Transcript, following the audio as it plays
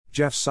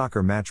Jeff's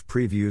Soccer Match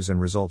Previews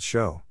and Results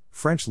Show,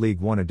 French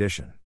Ligue 1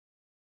 edition.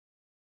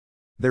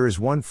 There is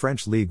one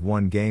French Ligue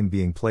 1 game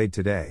being played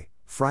today,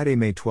 Friday,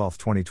 May 12,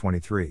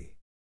 2023.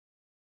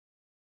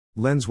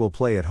 Lens will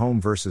play at home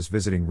versus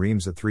visiting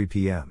Reims at 3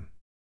 p.m.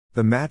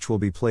 The match will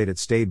be played at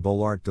Stade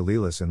Bollard de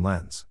Lillis in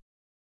Lens.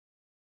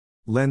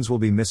 Lens will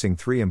be missing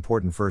three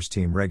important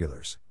first-team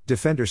regulars.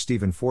 Defender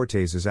Steven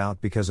Fortes is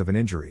out because of an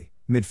injury,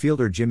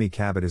 midfielder Jimmy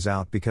Cabot is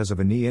out because of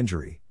a knee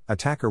injury,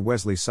 attacker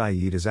Wesley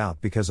Saïd is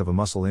out because of a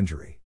muscle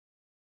injury.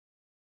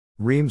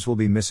 Reims will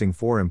be missing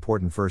four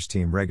important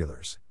first-team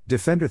regulars.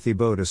 Defender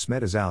Thibaut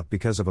Desmet is out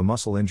because of a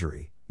muscle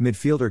injury,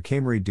 midfielder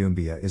Kamery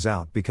Doumbia is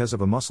out because of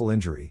a muscle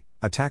injury,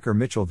 attacker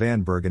Mitchell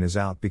van Bergen is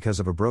out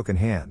because of a broken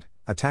hand,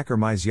 attacker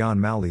Myzion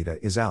Maulida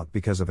is out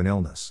because of an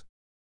illness.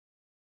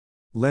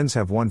 Lens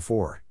have won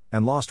 4,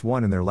 and lost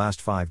 1 in their last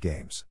 5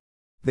 games.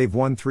 They've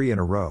won 3 in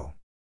a row.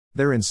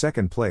 They're in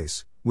second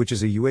place, which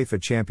is a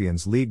UEFA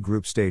Champions League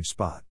group stage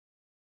spot.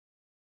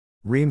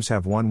 Reims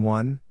have won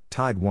 1,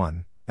 tied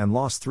 1, and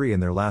lost 3 in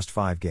their last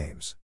 5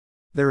 games.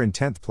 They're in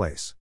 10th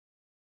place.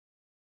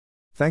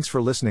 Thanks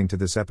for listening to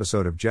this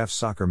episode of Jeff's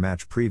Soccer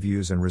Match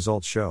Previews and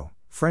Results Show,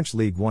 French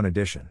Ligue 1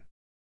 edition.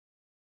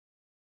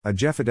 A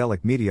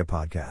Jeffadelic Media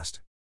podcast.